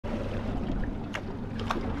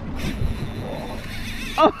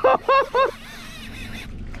Slow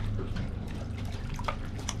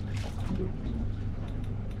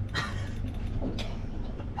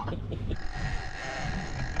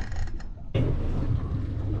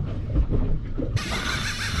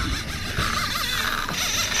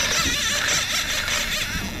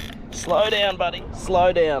down, buddy.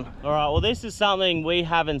 Slow down. All right, well, this is something we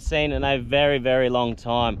haven't seen in a very, very long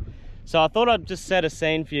time. So I thought I'd just set a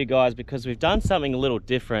scene for you guys because we've done something a little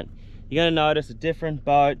different. You're gonna notice a different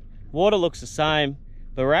boat. Water looks the same,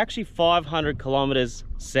 but we're actually 500 kilometers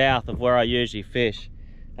south of where I usually fish.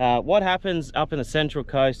 What happens up in the Central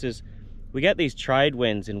Coast is we get these trade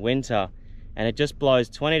winds in winter and it just blows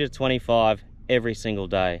 20 to 25 every single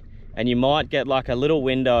day. And you might get like a little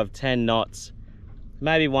window of 10 knots,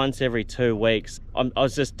 maybe once every 2 weeks. I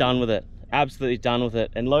was just done with it, absolutely done with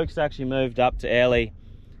it. And Luke's actually moved up to Airlie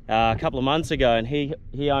a couple of months ago, and he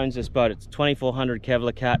owns this boat. It's 2400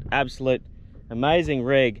 Kevlar Cat, absolute amazing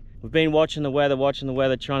rig. We've been watching the weather,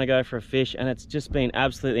 trying to go for a fish, and it's just been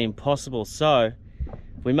absolutely impossible. So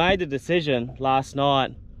we made the decision last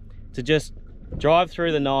night to just drive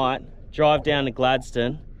through the night, drive down to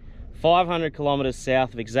Gladstone, 500 kilometers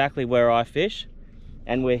south of exactly where I fish,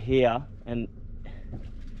 and we're here. And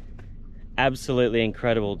absolutely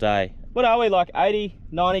incredible day. What are we, like 80,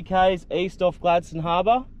 90 k's east off Gladstone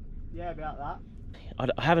Harbour? Yeah, about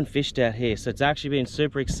that. I haven't fished out here, so it's actually been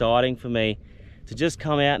super exciting for me to just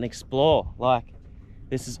come out and explore. Like,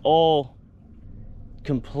 this is all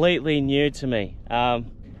completely new to me. And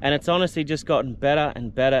it's honestly just gotten better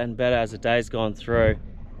and better and better as the day's gone through.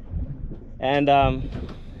 And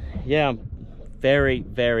yeah, I'm very,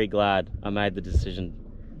 very glad I made the decision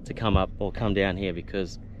to come up or come down here,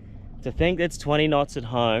 because to think it's 20 knots at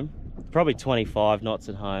home, probably 25 knots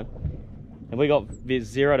at home, and we got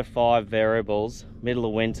 0 to 5 variables, middle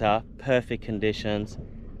of winter, perfect conditions.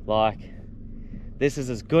 Like, this is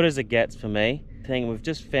as good as it gets for me. We've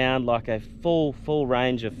just found like a full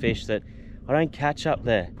range of fish that I don't catch up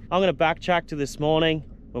there. I'm gonna backtrack to this morning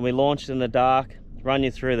when we launched in the dark, run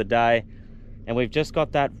you through the day, and we've just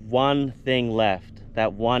got that one thing left,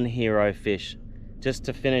 that one hero fish, just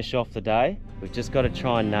to finish off the day. We've just got to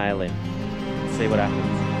try and nail him. Let's see what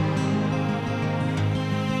happens.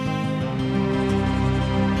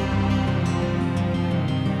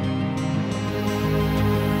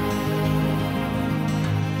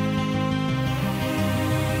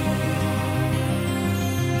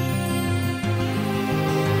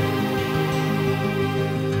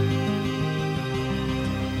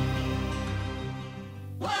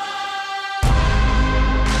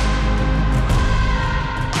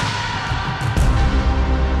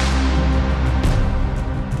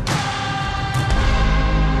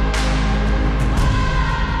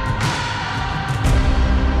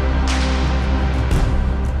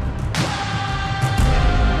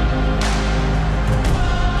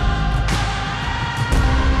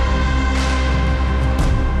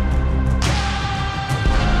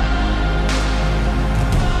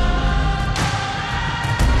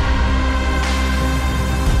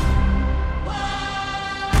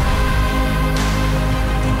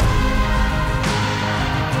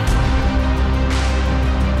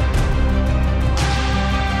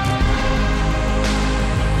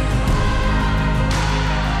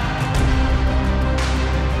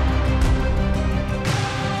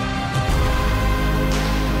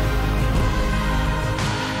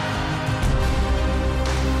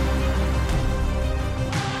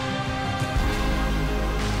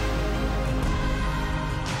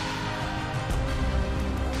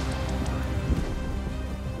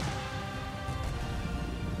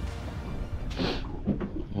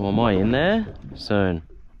 Well, am I in there? Soon.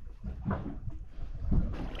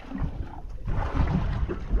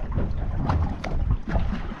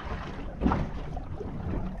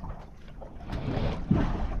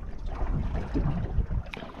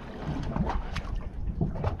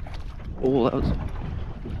 Oh, that was...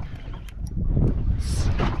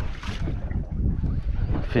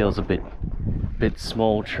 feels a bit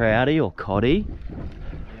small trouty or coddy.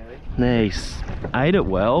 Nice. Ate it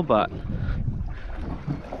well, but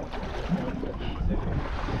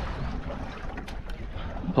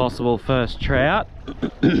possible first trout.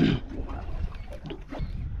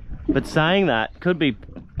 But saying that, could be,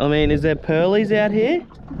 I mean, is there pearlies out here?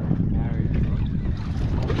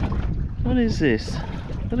 What is this? Is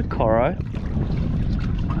that a coro?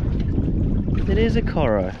 It is a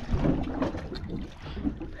coro.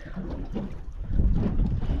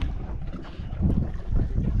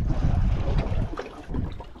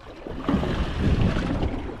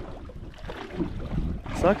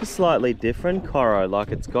 It's like a slightly different coro,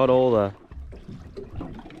 like it's got all the...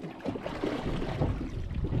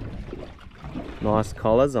 Nice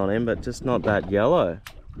collars on him, but just not that yellow.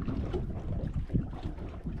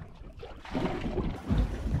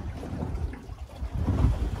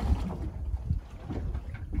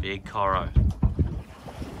 Big corro.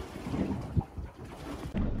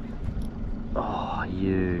 Oh,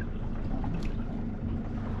 you.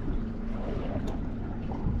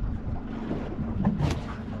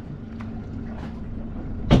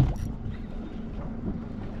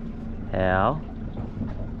 How?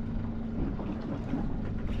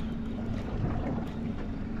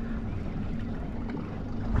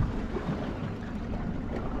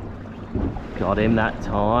 Got him that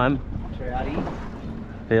time. Trouty.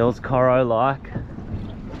 Feels corro-like.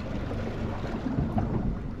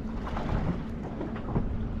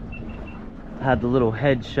 Had the little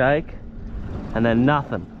head shake and then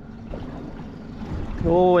nothing.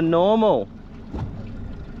 Oh, and normal.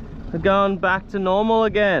 We're going back to normal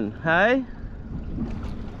again, hey?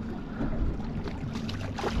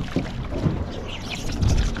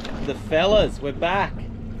 The fellas, we're back.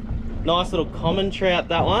 Nice little common trout,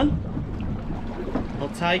 that one. I'll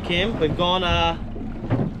take him. We've gone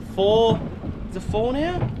 4, is it 4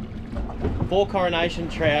 now? 4 coronation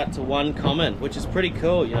trout to 1 common, which is pretty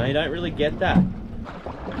cool. You know, you don't really get that.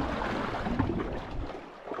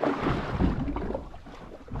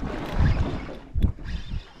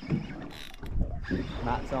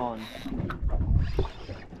 Matt's on.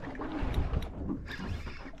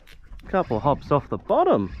 Couple hops off the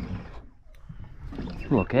bottom.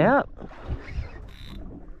 Look out.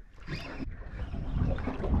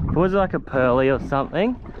 If it was like a pearly or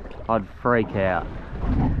something, I'd freak out.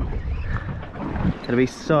 It'd be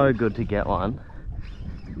so good to get one.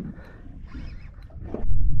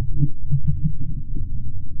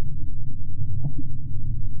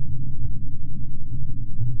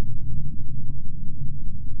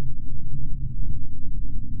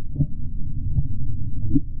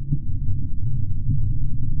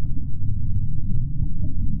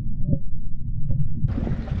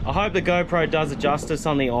 I hope the GoPro does a justice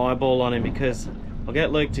on the eyeball on him, because I'll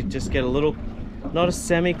get Luke to just get a little, not a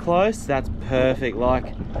semi-close, that's perfect.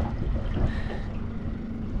 Like,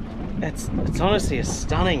 it's honestly a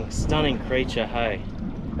stunning creature, hey.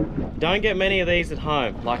 Don't get many of these at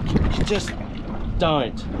home, like, you just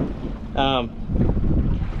don't.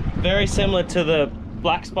 Very similar to the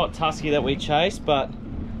black spot tusky that we chased, but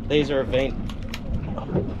these are I'm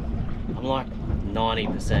like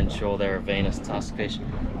 90% sure they're a Venus tuskfish.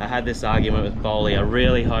 I had this argument with Bowley. I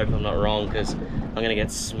really hope I'm not wrong, because I'm gonna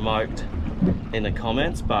get smoked in the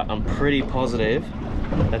comments, but I'm pretty positive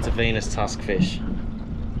that's a Venus tuskfish.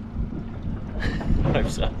 Hope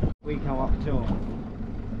so. We come up to him.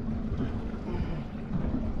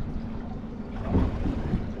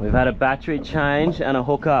 We've had a battery change and a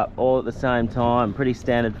hookup all at the same time. Pretty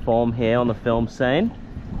standard form here on the film scene.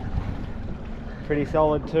 Pretty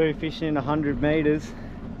solid too, fishing in 100 meters.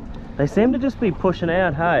 They seem to just be pushing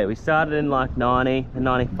out, hey. We started in like 90 and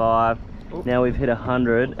 95. Ooh. Now we've hit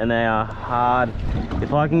 100 and they are hard.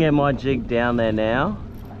 If I can get my jig down there now,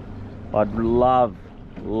 I'd love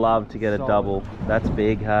to get a double. That's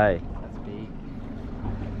big, hey. That's big.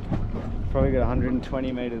 Probably got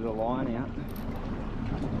 120 meters of line out.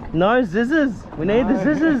 No scissors. We need the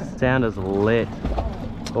scissors. Sounder's lit.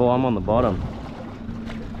 Oh, I'm on the bottom.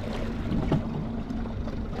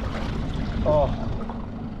 Oh.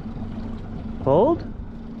 Pulled?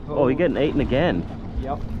 Oh, you're getting eaten again.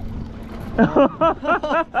 Yep.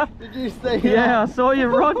 Did you see that? Yeah, I saw your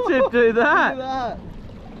rod tip do that. Look at that.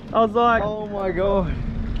 I was like, oh my god.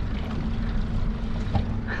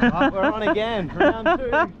 Right, we're on again, round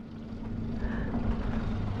 2.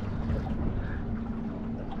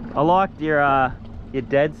 I liked your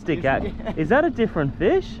dead stick. Yeah. Is that a different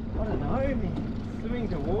fish? I don't know, he's swimming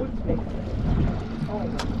towards me. Oh my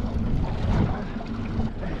god.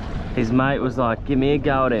 His mate was like, give me a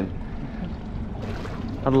go at him.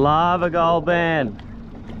 I'd love a gold band.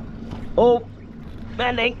 Oh,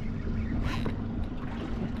 bending.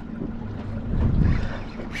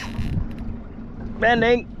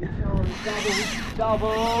 Bending.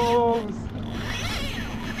 Doubles.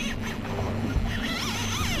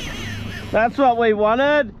 That's what we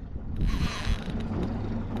wanted.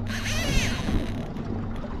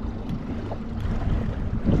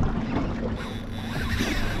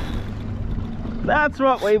 That's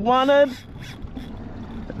what we wanted.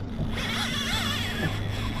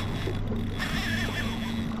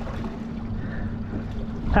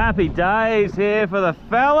 Happy days here for the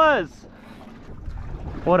fellas.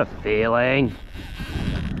 What a feeling.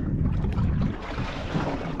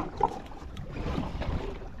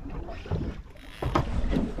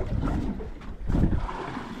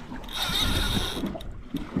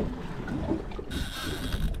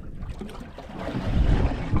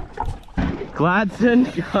 Gladstone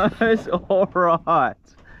goes all right.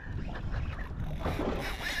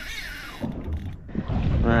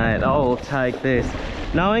 Mate, I will take this.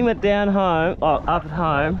 Knowing that down home, up at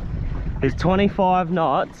home, is 25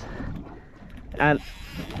 knots, and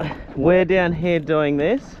we're down here doing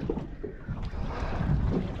this.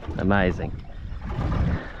 Amazing.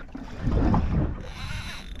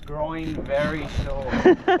 Growing very short.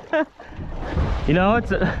 You know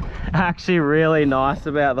what's actually really nice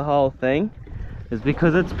about the whole thing? Is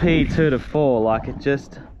because it's P2 to 4, like it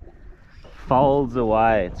just folds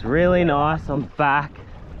away. It's really nice on back.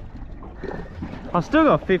 I've still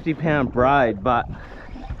got a 50-pound braid, but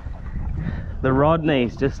the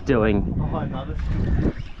Rodney's just doing... Oh, another.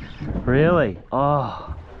 Really?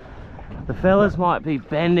 Oh, the fellas might be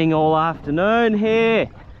bending all afternoon here.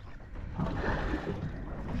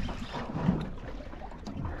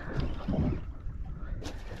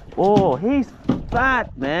 Oh, he's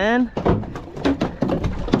fat, man.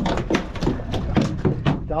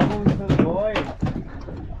 Doubles for the boys.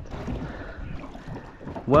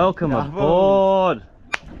 Welcome Doubles. aboard.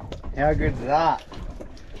 How good's that?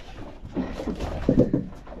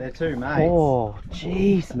 They're two mates. Oh,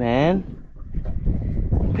 jeez, man.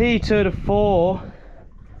 P2 to 4,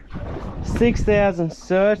 6,000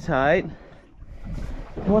 certate.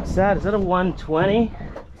 What's that? Is that a 120?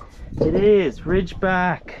 It is.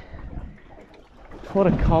 Ridgeback. What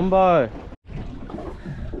a combo.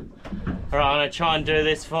 Alright, I'm gonna try and do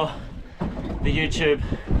this for the YouTube.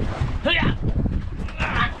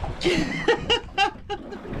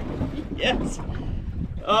 Yes.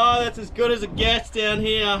 Oh, that's as good as it gets down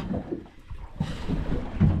here.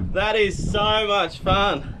 That is so much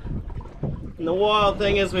fun. And the wild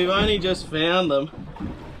thing is we've only just found them.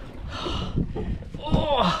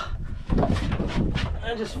 Oh,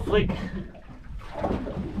 I just flick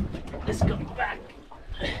this guy back.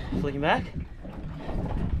 Flick him back.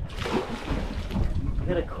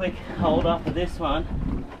 Get a quick hold up of this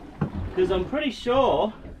one, because I'm pretty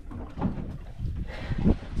sure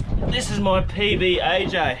this is my PB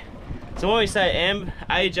AJ. So when we say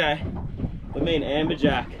AJ, we mean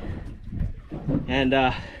amberjack. And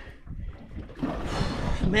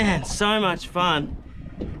man, so much fun.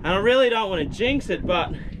 And I really don't want to jinx it,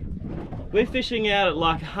 but we're fishing out at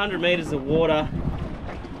like 100 meters of water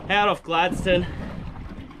out off Gladstone,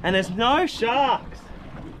 and there's no sharks.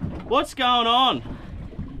 What's going on?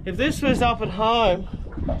 If this was up at home,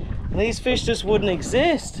 these fish just wouldn't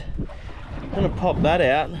exist. I'm gonna pop that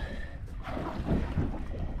out.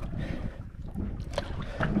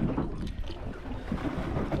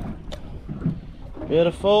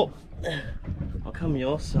 Beautiful. I'll come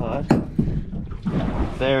your side.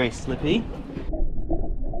 Very slippy.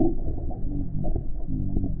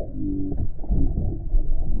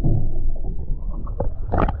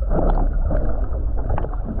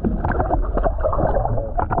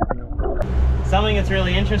 Something that's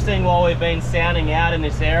really interesting while we've been sounding out in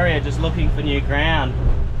this area, just looking for new ground,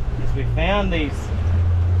 is we found these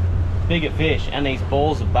bigger fish and these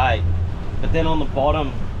balls of bait, but then on the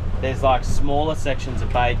bottom there's like smaller sections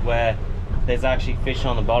of bait where there's actually fish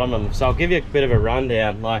on the bottom of them. So I'll give you a bit of a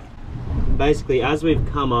rundown. Like basically as we've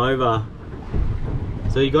come over,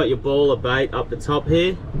 so you got your ball of bait up the top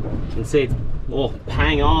here, you can see it's, oh,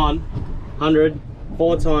 hang on, 100,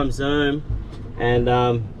 4 times zoom,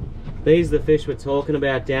 and these are the fish we're talking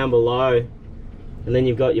about down below, and then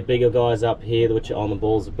you've got your bigger guys up here which are on the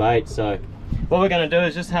balls of bait. So what we're going to do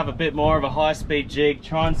is just have a bit more of a high-speed jig,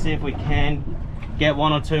 try and see if we can get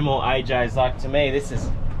 1 or 2 more AJs. Like, to me this is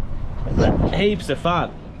heaps of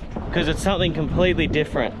fun because it's something completely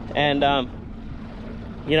different, and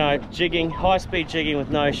you know, jigging, high-speed jigging with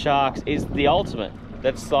no sharks is the ultimate.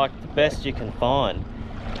 That's like the best you can find.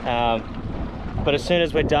 But as soon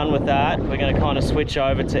as we're done with that, we're going to kind of switch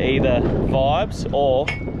over to either vibes, or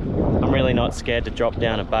I'm really not scared to drop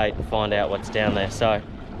down a bait and find out what's down there. So I'm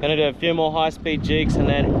going to do a few more high-speed jigs, and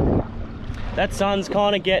then that sun's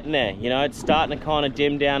kind of getting there. You know, it's starting to kind of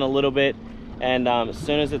dim down a little bit, and as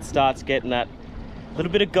soon as it starts getting that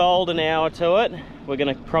little bit of golden hour to it, we're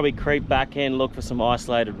going to probably creep back in, look for some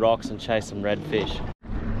isolated rocks and chase some redfish.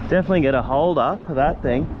 Definitely get a hold up of that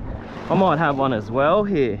thing. I might have one as well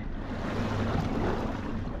here.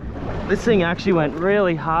 This thing actually went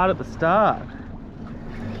really hard at the start.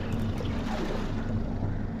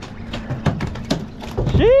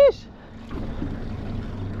 Sheesh!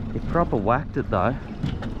 He proper whacked it though.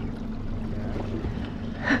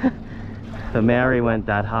 If Maori went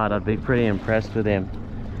that hard, I'd be pretty impressed with him.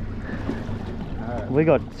 We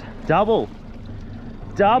got doubles,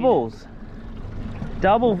 double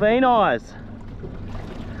Veneyes.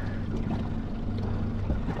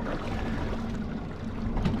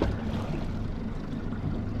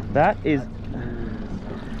 That is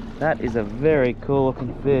a very cool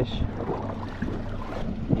looking fish.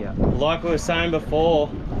 Yeah. Like we were saying before,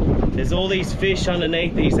 there's all these fish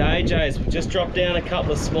underneath these AJs. We've just dropped down a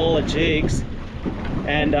couple of smaller jigs,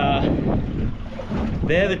 and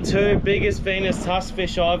they're the two biggest Venus tusk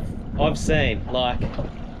fish I've seen. Like,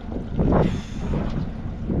 I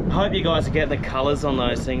hope you guys are getting the colours on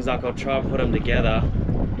those things. Like, I'll try and put them together.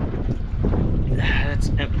 That's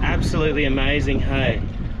absolutely amazing, hey.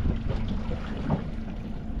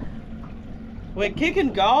 We're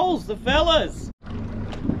kicking goals, the fellas.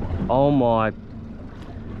 Oh my,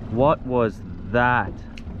 what was that?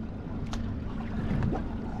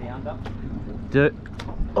 Dude,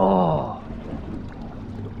 oh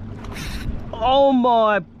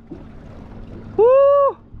my,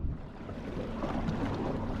 woo!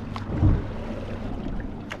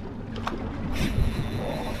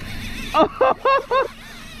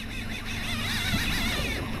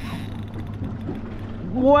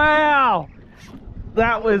 Wow,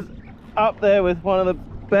 that was up there with one of the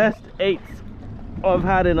best eats I've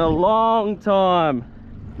had in a long time.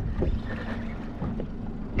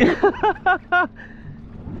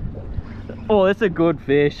 Oh, it's a good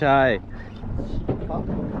fish, hey.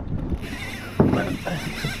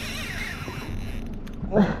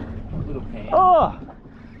 Little pan. Oh,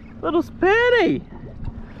 little spanny.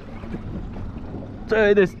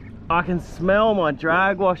 Dude, this, I can smell my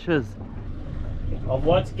drag washers of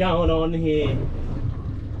what's going on here.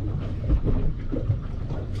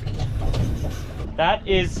 That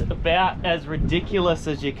is about as ridiculous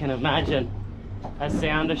as you can imagine a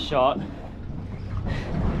sounder shot.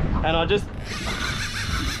 And I just,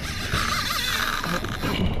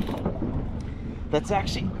 that's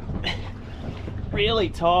actually really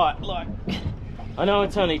tight. Like, I know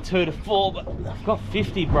it's only 2 to 4, but I've got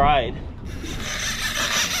 50 braid.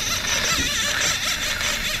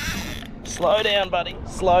 Slow down, buddy,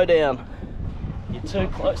 slow down. You're too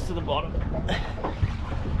close to the bottom.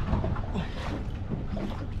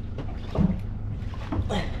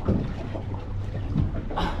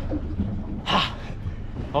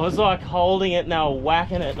 I was like holding it and they were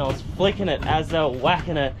whacking it, and I was flicking it as they were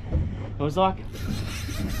whacking it. It was like, it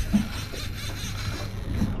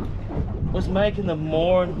was making them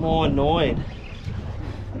more and more annoyed.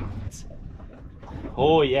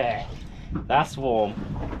 Oh yeah, that's warm.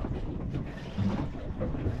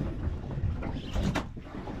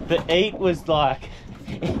 The eat was like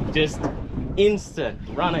just instant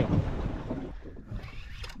running.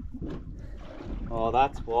 Oh,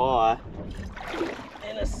 that's why.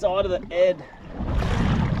 In the side of the head.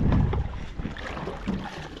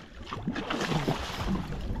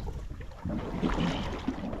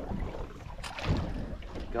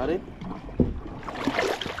 Got it?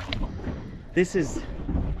 This is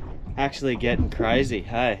actually getting crazy,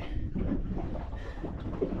 hey.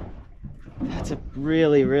 That's a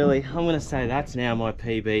really, I'm gonna say that's now my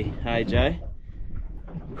PB, hey Jay?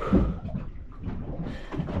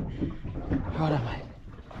 Righto, mate.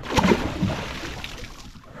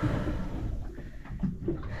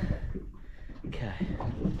 Okay.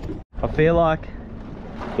 I feel like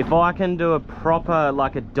if I can do a proper,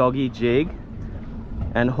 like a doggy jig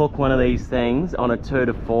and hook one of these things on a 2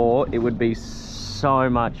 to 4, it would be so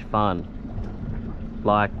much fun.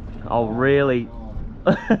 Like, I'll really,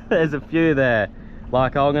 there's a few there.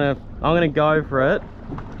 Like, I'm gonna go for it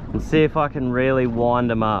and see if I can really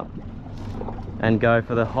wind them up and go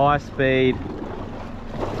for the high speed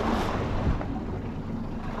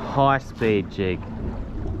jig.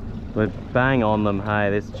 We're bang on them, hey.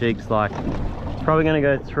 This jig's like probably gonna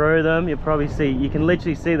go through them. You'll probably see, you can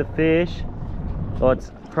literally see the fish. Well,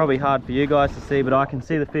 it's probably hard for you guys to see, but I can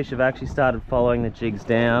see the fish have actually started following the jigs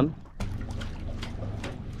down.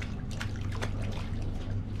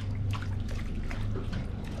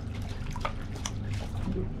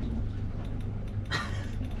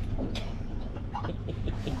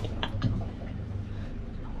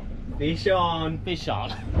 Fish on, fish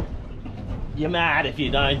on. You're mad if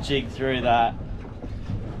you don't jig through that.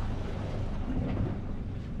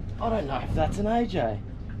 I don't know if that's an AJ,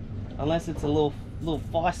 unless it's a little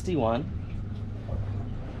feisty one.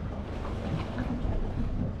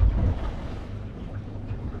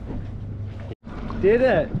 Did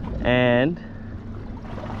it? And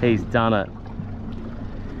he's done it.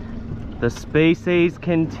 The species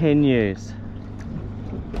continues.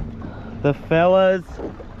 The fellas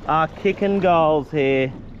are kicking goals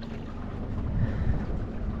here.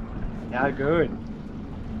 How good.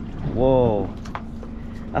 Whoa.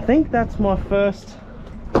 I think that's my first.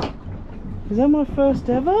 Is that my first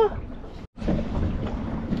ever?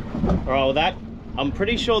 Alright, well I'm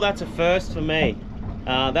pretty sure that's a first for me.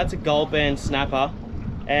 That's a gold band snapper,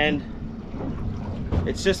 and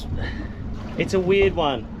it's a weird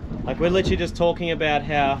one. Like, we're literally just talking about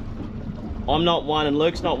how I'm not one and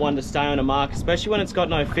Luke's not one to stay on a mark, especially when it's got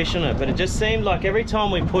no fish in it. But it just seemed like every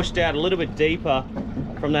time we pushed out a little bit deeper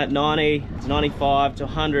from that 90 to 95 to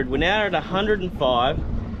 100, we're now at 105,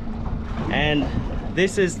 and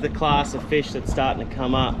this is the class of fish that's starting to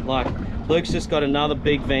come up. Like, Luke's just got another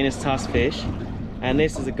big Venus tusk fish, and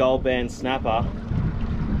this is a gold band snapper.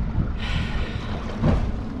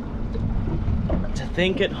 To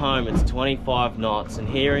think at home it's 25 knots, and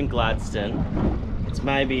here in Gladstone it's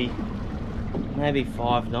maybe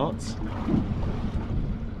 5 knots.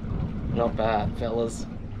 Not bad, fellas.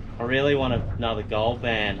 I really want another gold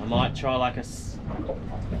band. I might try like I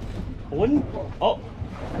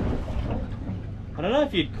don't know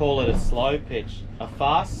if you'd call it a slow pitch. A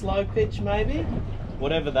fast slow pitch maybe?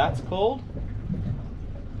 Whatever that's called.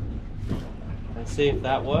 And see if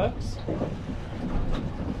that works.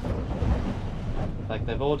 Like,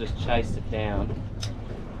 they've all just chased it down.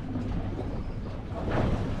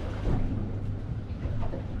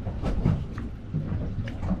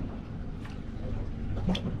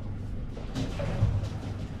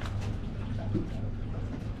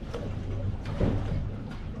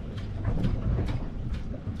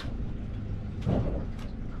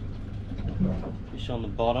 Fish on the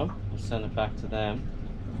bottom, we'll send it back to them.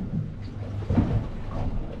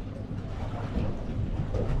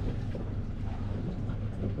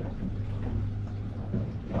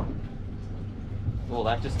 Oh,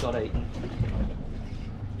 that just got eaten.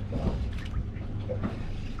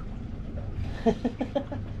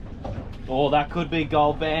 Oh, that could be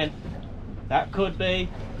gold band. That could be.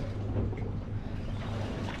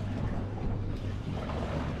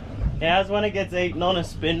 How's when it gets eaten on a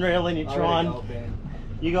spin reel and you try and...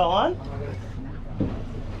 You got one?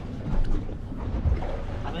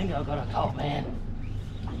 I think I've got a gold band.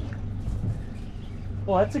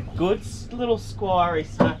 Oh, that's a good little squirey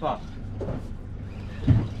snapper.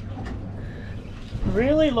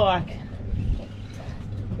 Really, like,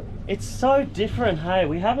 it's so different. Hey,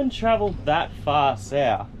 we haven't traveled that far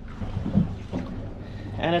south,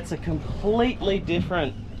 and it's a completely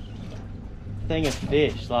different thing of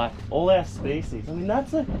fish. Like, all our species, I mean, I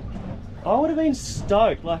would have been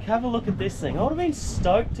stoked. Like, have a look at this thing. I would have been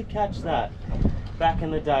stoked to catch that back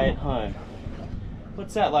in the day at home.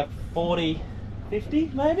 What's that, like 40,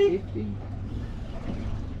 50 maybe? 50.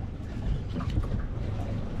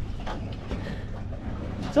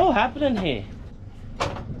 It's all happening here.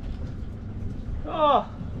 Oh,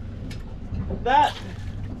 that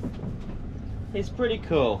is pretty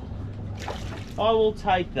cool. I will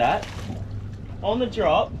take that on the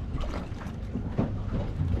drop.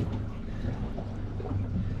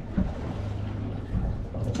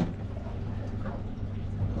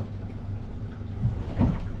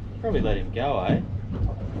 Probably let him go, eh?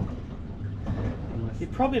 You're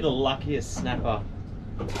probably the luckiest snapper.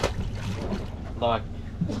 Like,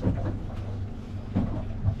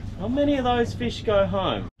 how many of those fish go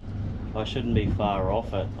home? I shouldn't be far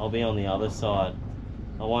off it. I'll be on the other side.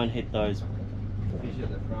 I won't hit those fish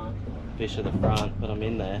at the front. Fish at the front, but I'm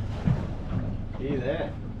in there. Are you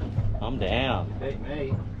there? I'm down. You beat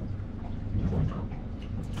me.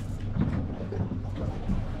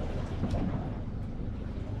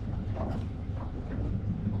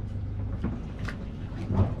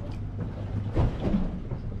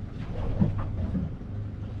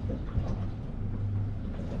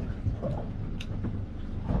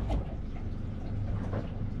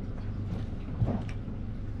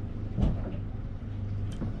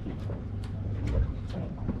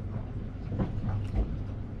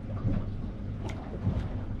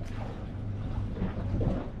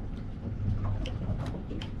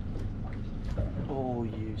 Oh,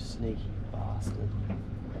 you sneaky bastard.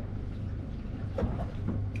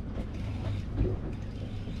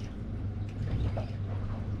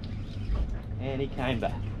 And he came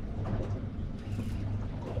back.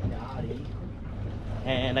 Got him.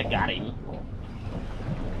 And I got him.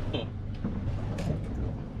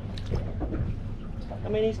 I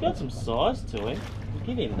mean, he's got some size to him. I'll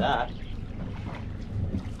give him that.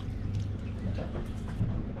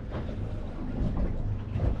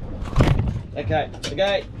 Okay.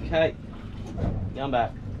 Come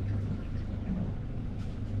back.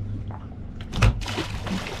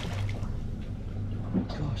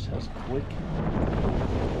 Gosh, that was quick.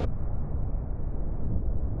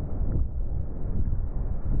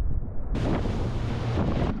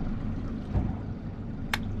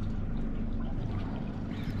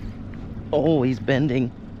 Oh, he's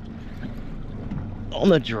bending. On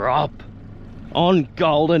the drop. On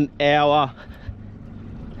golden hour.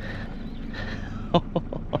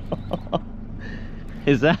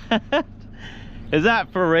 Is that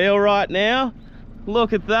for real right now?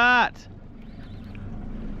 Look at that.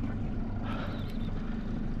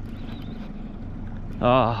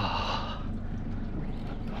 Oh,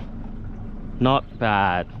 not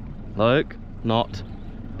bad, Luke, not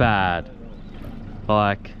bad.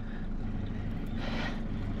 Like,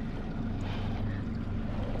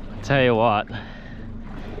 tell you what,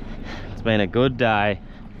 it's been a good day.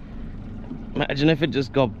 Imagine if it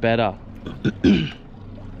just got better.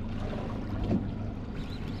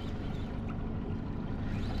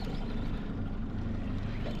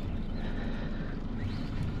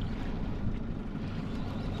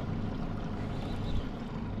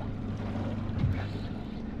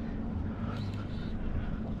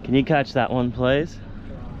 Can you catch that one, please?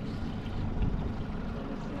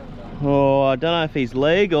 Oh, I don't know if he's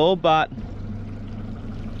legal, but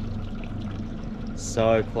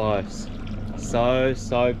so close. So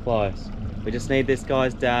close. We just need this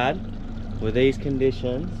guy's dad. With these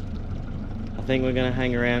conditions, I think we're gonna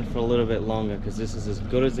hang around for a little bit longer because this is as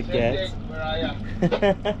good as it gets. Where are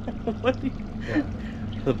you?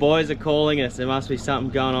 The boys are calling us. There must be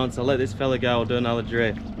something going on, so let this fella go. We'll do another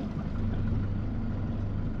drift.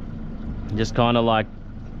 Just kind of like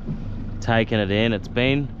taking it in. It's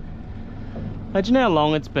been, imagine how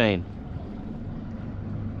long it's been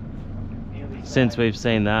since we've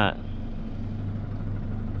seen that.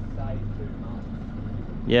 Say 2 months.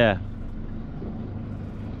 Yeah.